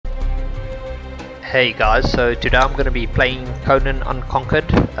Hey guys, so today I'm going to be playing Conan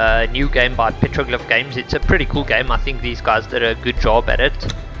Unconquered, a new game by Petroglyph Games. It's a pretty cool game. I think these guys did a good job at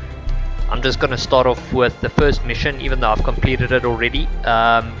it. I'm just going to start off with the first mission, even though I've completed it already.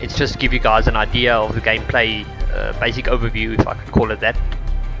 It's just to give you guys an idea of the gameplay, basic overview, if I could call it that.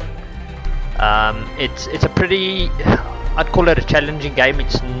 It's a pretty, I'd call it a challenging game.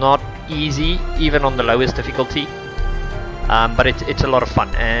 It's not easy, even on the lowest difficulty. But it's a lot of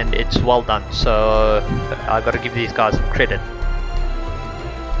fun and it's well done, so I got to give these guys some credit.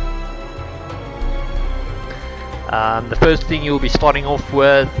 The first thing you'll be starting off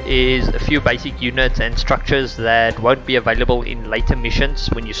with is a few basic units and structures that won't be available in later missions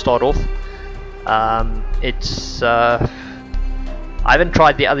when you start off. I haven't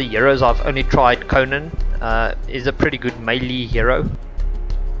tried the other heroes, I've only tried Conan. Is a pretty good melee hero.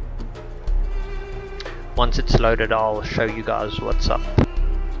 Once it's loaded, I'll show you guys what's up.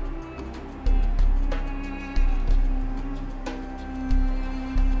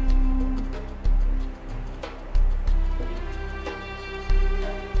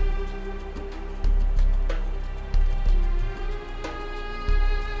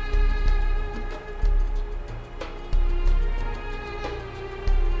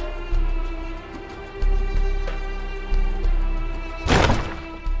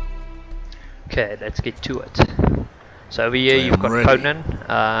 Okay, let's get to it. So over here you've got Conan,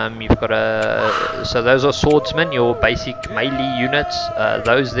 you've got so those are swordsmen, your basic melee units.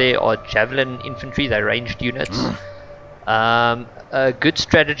 Those there are javelin infantry, they're ranged units. A good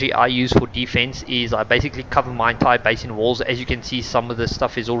strategy I use for defense is I basically cover my entire base in walls. As you can see, some of the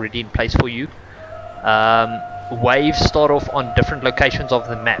stuff is already in place for you. Waves start off on different locations of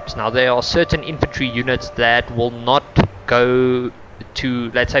the maps. Now there are certain infantry units that will not go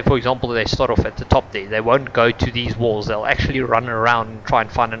to, let's say for example they start off at the top there, they won't go to these walls, they'll actually run around and try and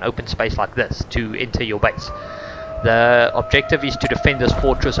find an open space like this to enter your base. The objective is to defend this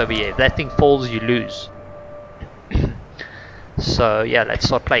fortress over here. If that thing falls, you lose. So yeah, let's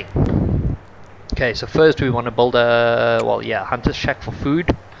start playing. Okay, so first we want to build a, well yeah, hunter's shack for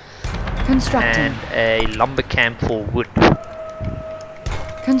food and a lumber camp for wood.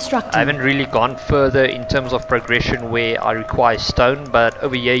 I haven't really gone further in terms of progression where I require stone, but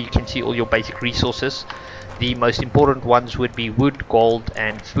over here you can see all your basic resources. The most important ones would be wood, gold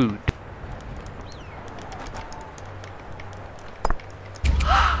and food.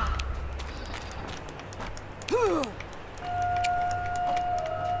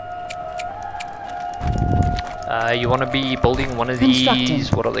 You want to be building one of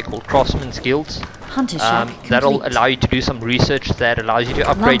these, what are they called, craftsman's guilds. That'll allow you to do some research that allows you to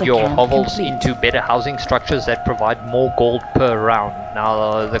upgrade your hovels into better housing structures that provide more gold per round.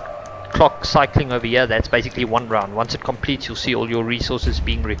 Now the clock cycling over here, that's basically one round. Once it completes, you'll see all your resources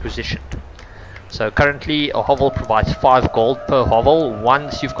being requisitioned. So currently a hovel provides 5 gold per hovel.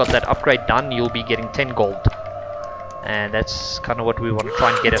 Once you've got that upgrade done, you'll be getting 10 gold. And that's kind of what we want to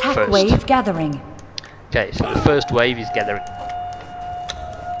try and get at first. Wave gathering. Okay, so the first wave is gathering.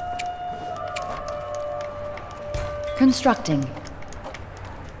 Constructing.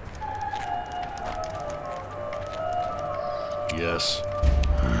 Yes.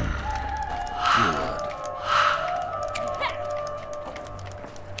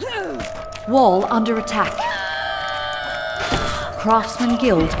 Good. Wall under attack. Craftsman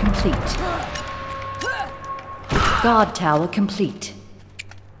Guild complete. Guard tower complete.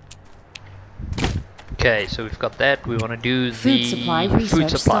 Okay, so we've got that. We want to do the food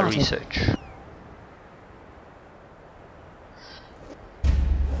supply research.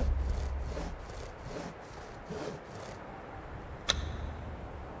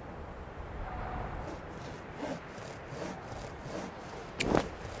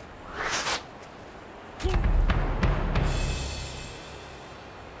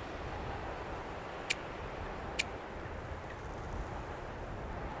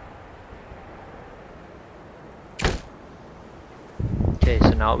 Okay,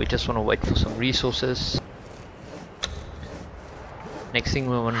 so now we just want to wait for some resources. Next thing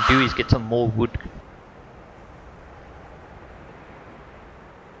we want to do is get some more wood.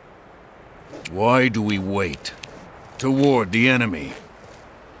 Why do we wait? Toward the enemy.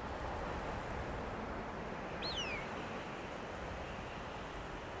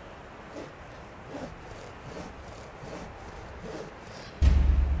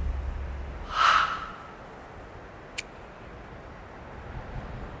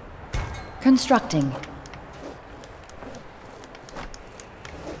 Constructing.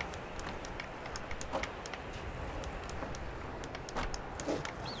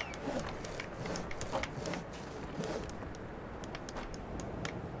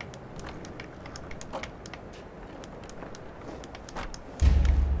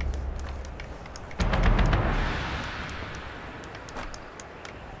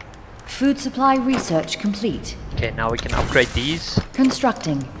 Food supply research complete. Okay, now we can upgrade these.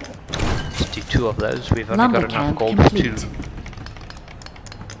 Constructing. Let's do 2 of those. We've only Lumber got enough camp gold complete. for 2.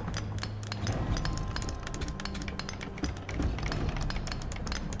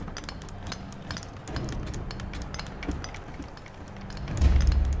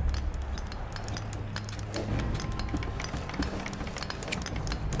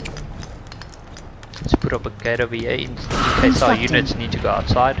 Let's put up a gate over here in case our units need to go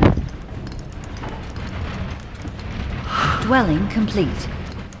outside. Dwelling complete.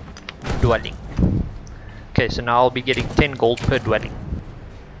 Dwelling. Okay, so now I'll be getting 10 gold per dwelling.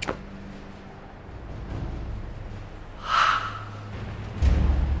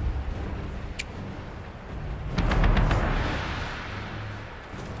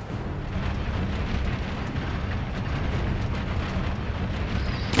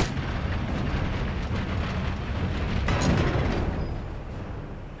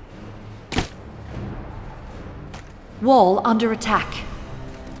 Wall under attack.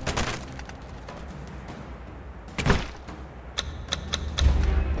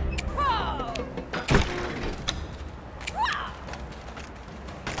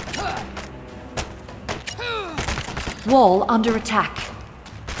 Wall under attack.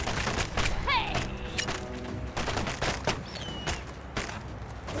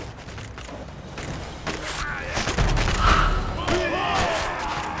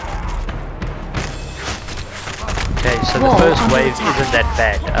 Okay, so the first wave isn't that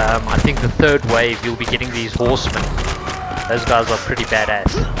bad. I think the third wave you'll be getting these horsemen. Those guys are pretty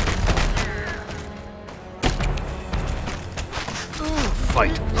badass.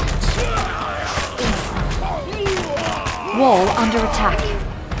 Fight. Wall under attack.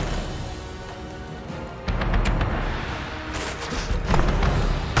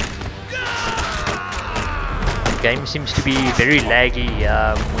 The game seems to be very laggy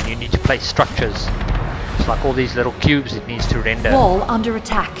when you need to place structures. It's like all these little cubes it needs to render. Wall under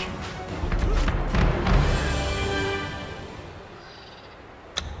attack.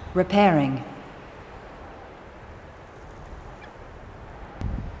 Repairing.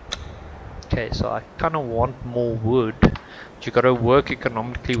 Okay, so I kind of want more wood. But you got to work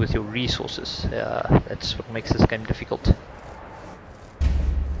economically with your resources. That's what makes this game difficult.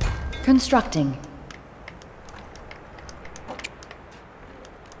 Constructing.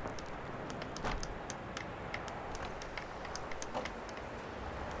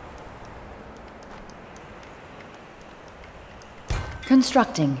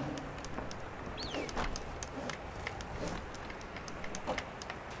 Constructing.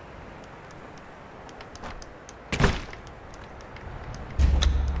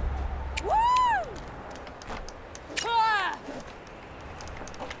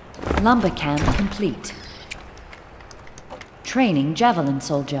 Lumber camp complete. Training javelin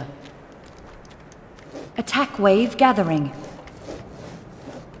soldier. Attack wave gathering.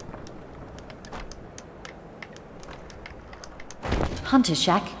 Hunter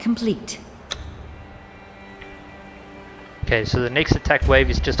shack complete. Okay, so the next attack wave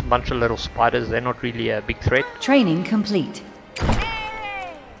is just a bunch of little spiders. They're not really a big threat. Training complete.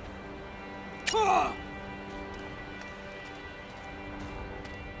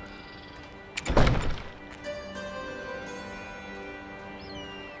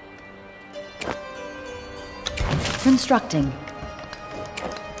 Constructing.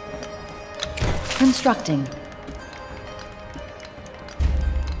 Constructing.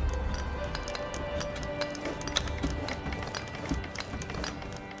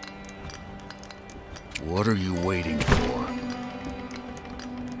 What are you waiting for?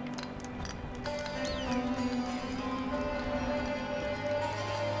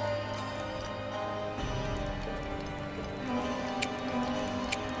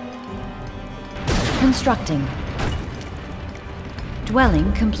 Constructing.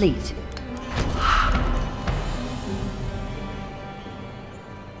 Dwelling complete.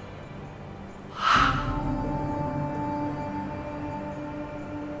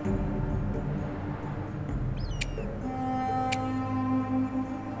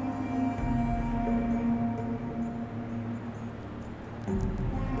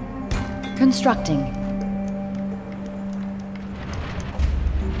 Constructing.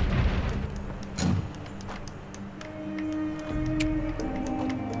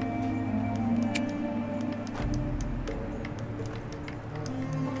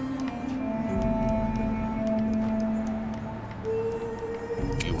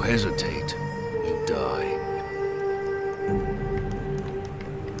 You hesitate, you die.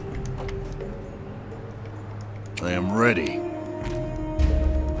 I am ready.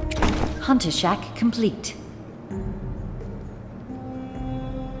 Hunter shack complete.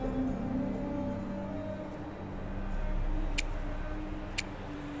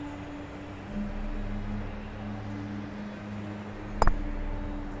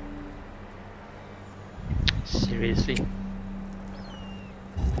 Seriously.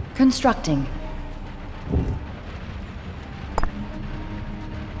 Constructing.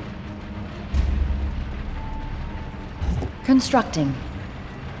 Constructing.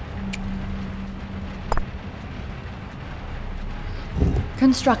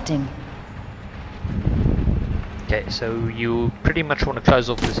 Constructing. Okay, so you pretty much want to close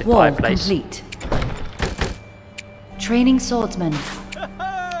off this Wall entire place. complete. Training swordsman.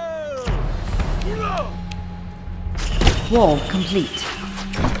 Wall complete.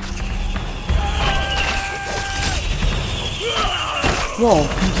 Wall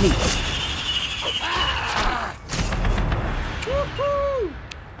complete.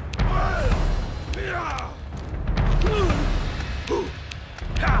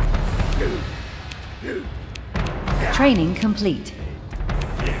 Training complete.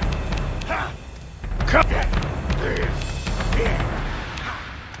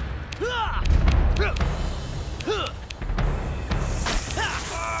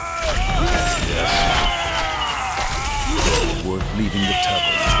 Worth leaving the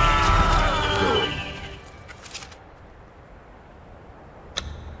tavern. Going.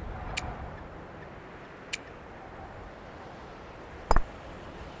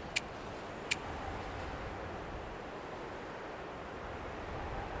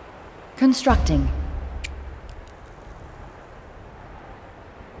 Constructing.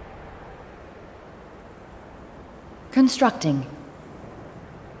 Constructing.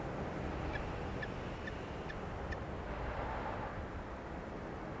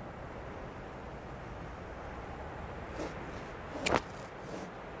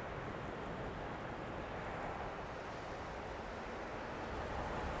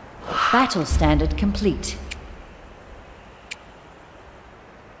 Battle standard complete.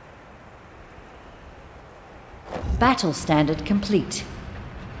 Battle standard complete.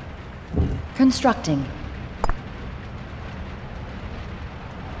 Constructing.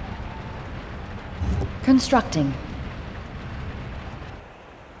 Constructing.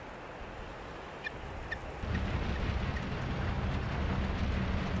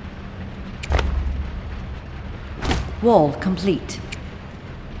 Wall complete.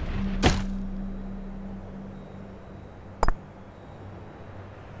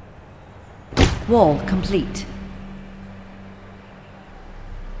 Wall complete.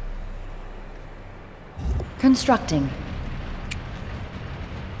 Constructing.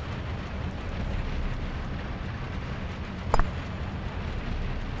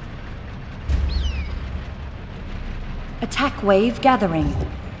 Attack wave gathering.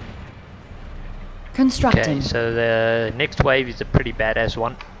 Constructing. Okay, so the next wave is a pretty badass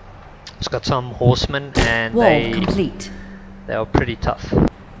one. It's got some horsemen and Wall complete. they are pretty tough.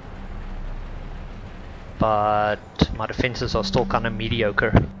 But my defenses are still kind of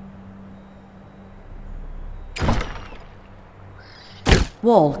mediocre.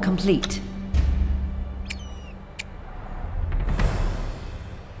 Wall complete.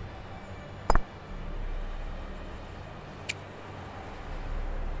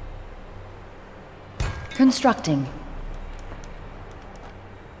 Constructing.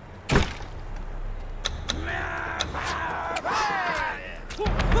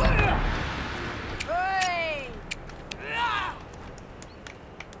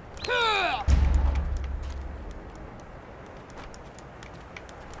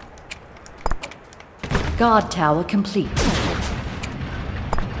 Guard tower complete.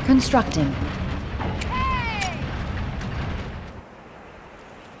 Constructing.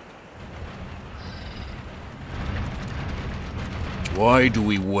 Why do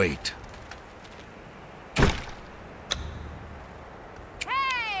we wait?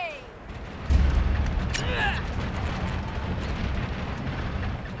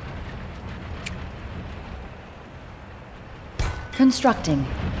 Constructing.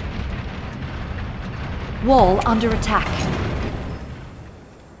 Wall under attack.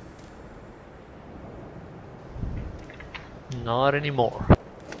 Not anymore.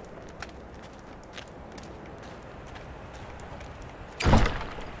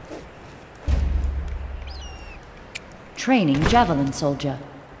 Training javelin soldier.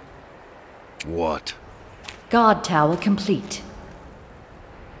 What? Guard tower complete.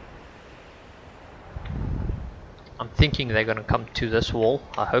 I'm thinking they're going to come to this wall.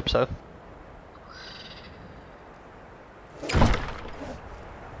 I hope so.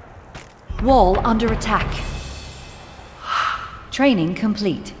 Wall under attack. Training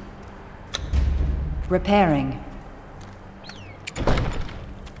complete. Repairing.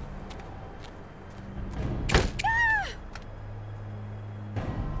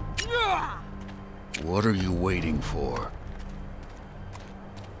 What are you waiting for?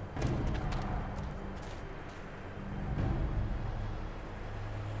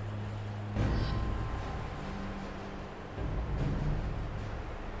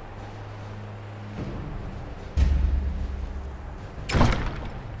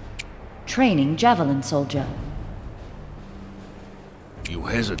 Training javelin soldier. You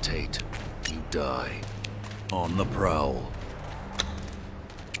hesitate, you die. On the prowl.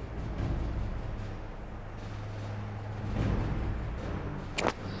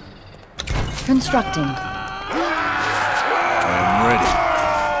 Constructing. I'm ready.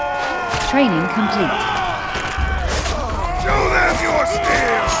 Training complete. Show them your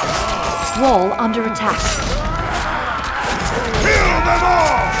steel! Wall under attack. Kill them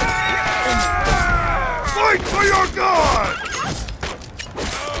all! Fight for your god!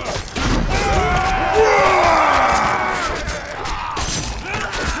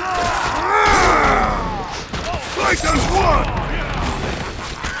 Fight as one!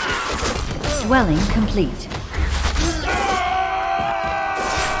 Dwelling complete.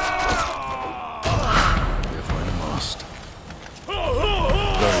 If I must.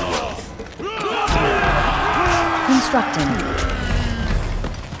 Very well. Constructing.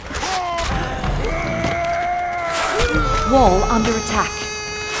 Wall under attack.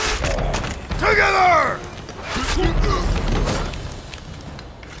 Together!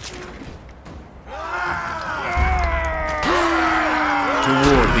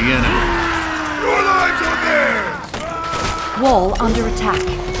 Toward the enemy. Your lives are theirs! Wall under attack.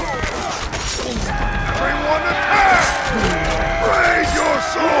 Everyone attack! Raise your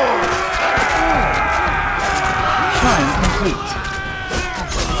sword! Shrine complete.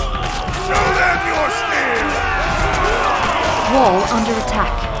 Show them your steel! Wall under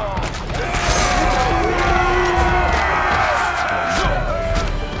attack.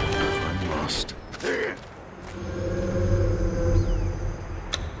 If I must.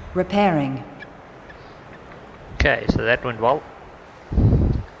 Repairing. Okay, so that went well.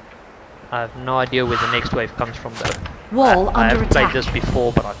 I have no idea where the next wave comes from though. Wall I under have played attack. this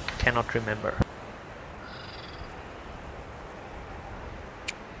before, but I cannot remember.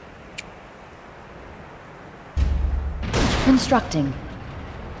 Constructing.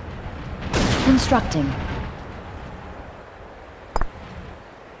 Constructing.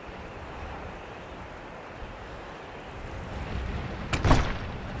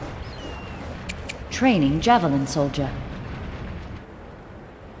 Training javelin soldier.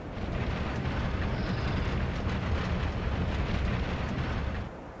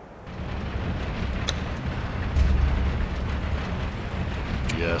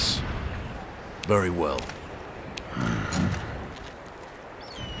 Yes. Very well.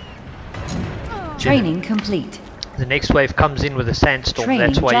 Training complete. The next wave comes in with a sandstorm. Training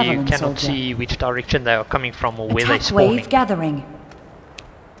That's why you javelin cannot soldier. see which direction they are coming from or where they're Attack spawning. wave gathering.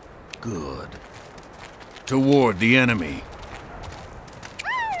 Good. Toward the enemy.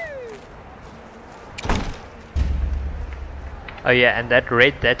 Oh yeah, and that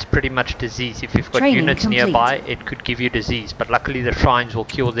red, that's pretty much disease. If you've got Training units complete. nearby, it could give you disease. But luckily the shrines will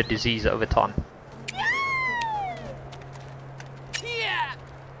cure the disease over time.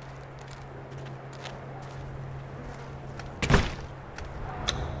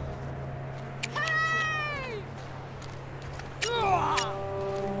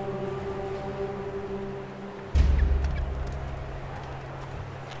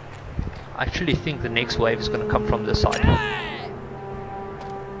 I actually think the next wave is going to come from this side.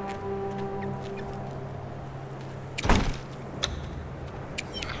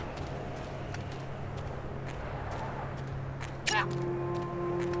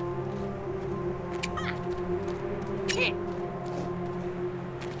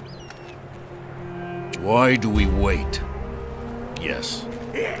 Why do we wait? Yes.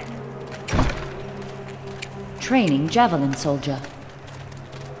 Training javelin soldier.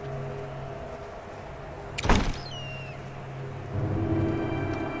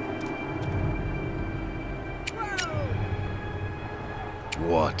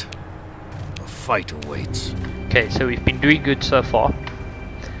 What? A fight awaits. Okay, so we've been doing good so far.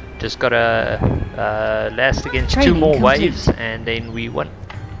 Just gotta last against Training two more complete. waves and then we win.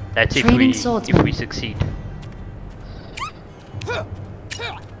 That's Training if swordsman. we succeed.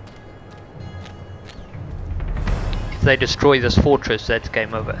 If they destroy this fortress, that's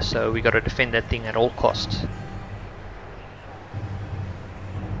game over. So we gotta defend that thing at all costs.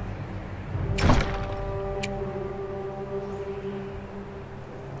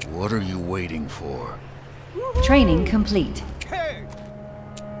 What are you waiting for? Training complete.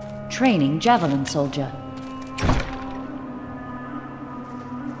 Training javelin soldier.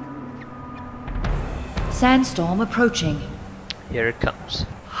 Sandstorm approaching. Here it comes.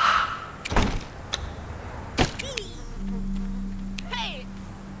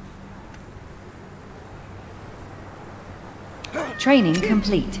 Training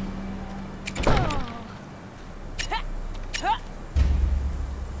complete.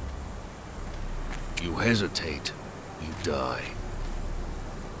 hesitate, you die.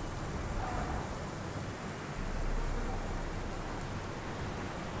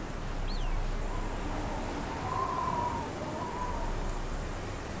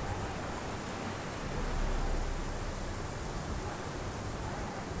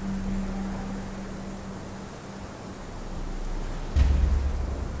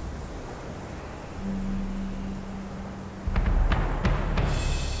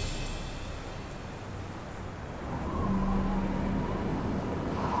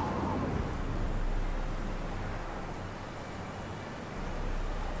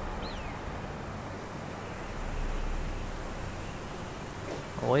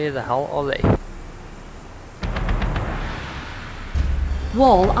 Where the hell are they?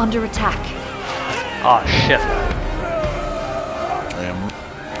 Wall under attack. Oh shit. I am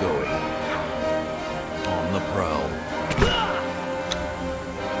going. On the prowl.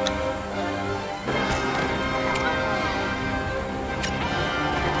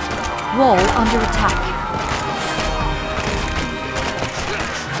 Wall under attack.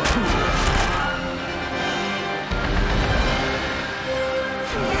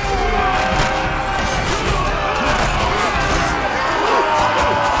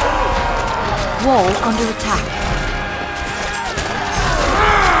 Wall under attack.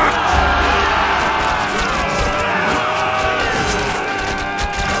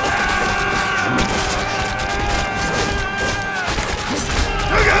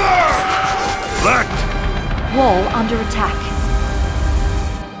 Left! Wall under attack.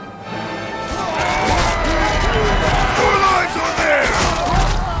 Your lives are there!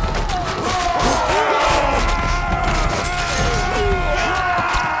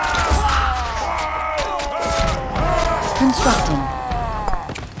 Constructing.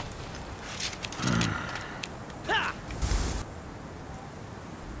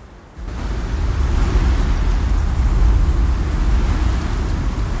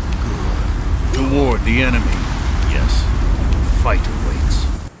 Toward the enemy. Yes. Fight awaits.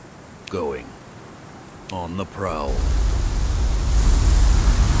 Going. On the prowl.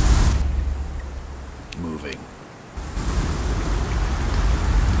 Moving.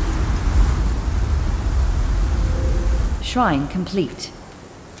 Shrine complete.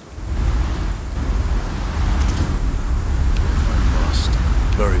 I must.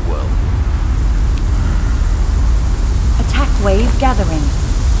 Very well. Attack wave gathering.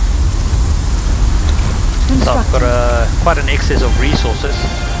 So I've Constructing. got quite an excess of resources.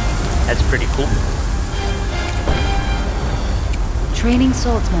 That's pretty cool. Training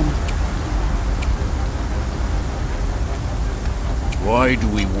swordsman. Why do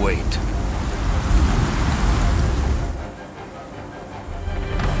we wait?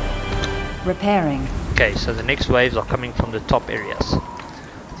 Repairing. Okay, so the next waves are coming from the top areas.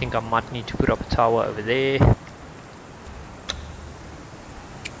 I think I might need to put up a tower over there.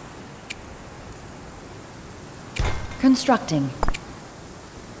 Constructing.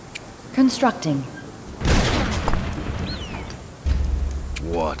 Constructing.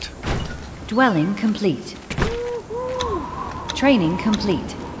 What? Dwelling complete. Training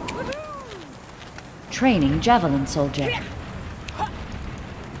complete. Training javelin soldier.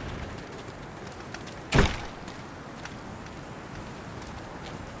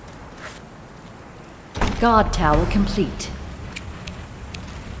 Guard tower complete.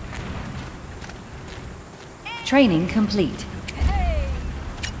 Training complete.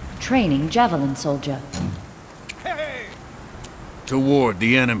 Training javelin soldier. Toward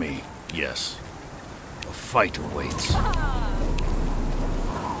the enemy. Yes. A fight awaits.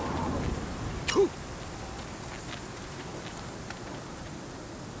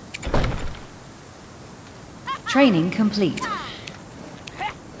 Training complete.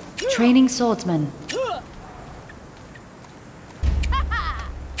 Training swordsman.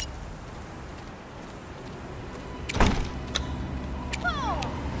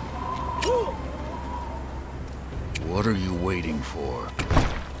 What are you waiting for?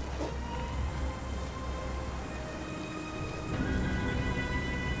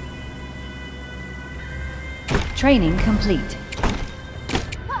 Training complete.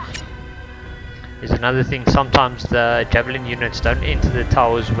 There's another thing, sometimes the javelin units don't enter the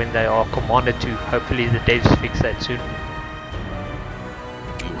towers when they are commanded to. Hopefully the devs fix that soon.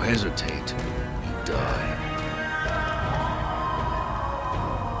 You hesitate, you die.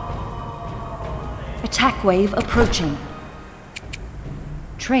 Attack wave approaching.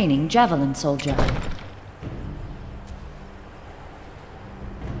 Training javelin soldier.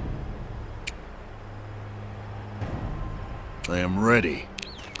 I am ready.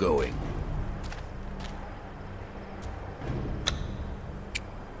 Going.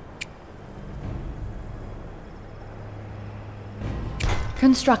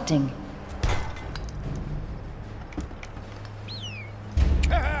 Constructing.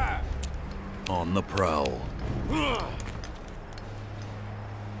 On the prowl.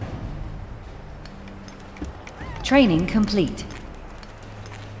 Training complete.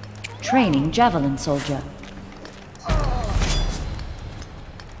 Training Javelin Soldier.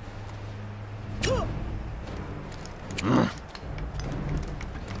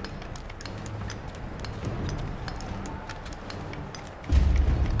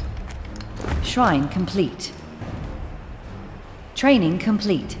 Shrine complete. Training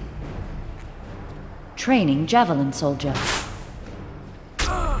complete. Training Javelin Soldier.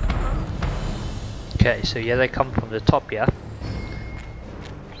 Okay, so yeah, they come from the top here.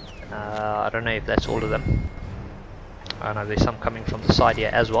 I don't know if that's all of them. I know there's some coming from the side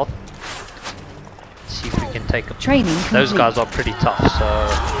here as well. Let's see if we can take them. Training complete. Those guys are pretty tough, so...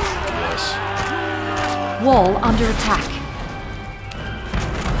 Yes. Wall under attack.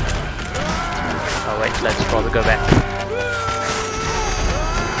 Oh wait, let's rather go back.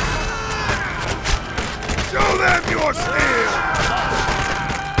 Show them your steel!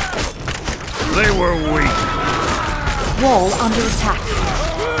 They were weak. Wall under attack.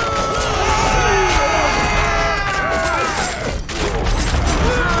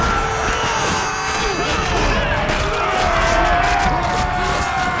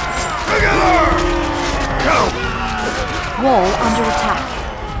 Together! Go! Wall under attack.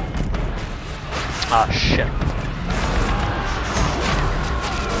 Ah, shit.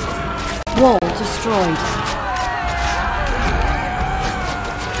 Wall destroyed.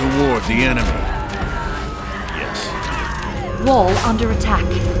 Toward the enemy. Yes. Wall under attack.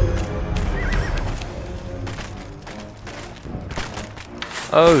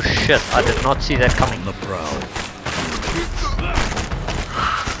 Oh shit, I did not see that coming. On the prowl.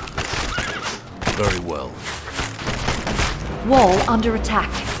 Very well. Wall under attack.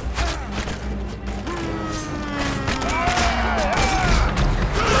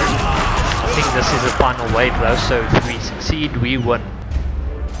 I think this is the final wave though, so if we succeed, we win.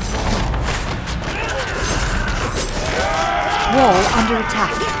 Wall under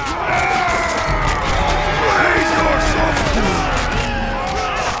attack. Raise your sword!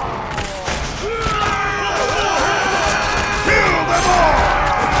 Kill them all!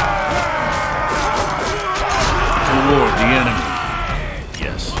 Toward the enemy.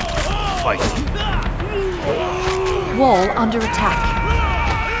 Yes. Fight. Wall under attack.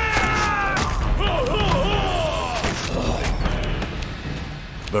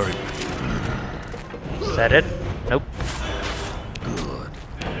 Very Is that it? Nope. good.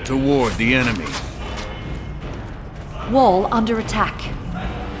 Toward the enemy. Wall under attack.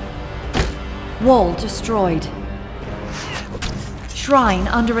 Wall destroyed. Shrine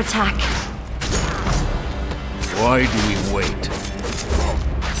under attack. Why do we wait?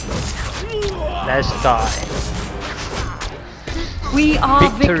 Let's die. We are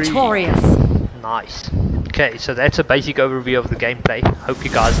Victory. victorious. Nice. Okay, so that's a basic overview of the gameplay. Hope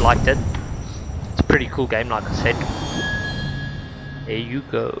you guys liked it. It's a pretty cool game, like I said. There you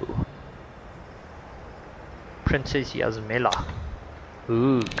go. Princess Yasmela.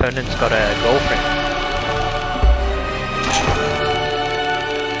 Ooh, Conan's got a girlfriend.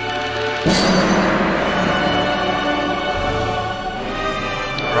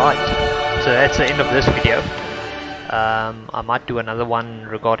 Right, so that's the end of this video. I might do another one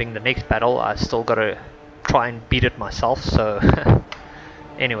regarding the next battle. I still gotta try and beat it myself, so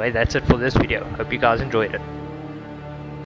anyway, that's it for this video. Hope you guys enjoyed it.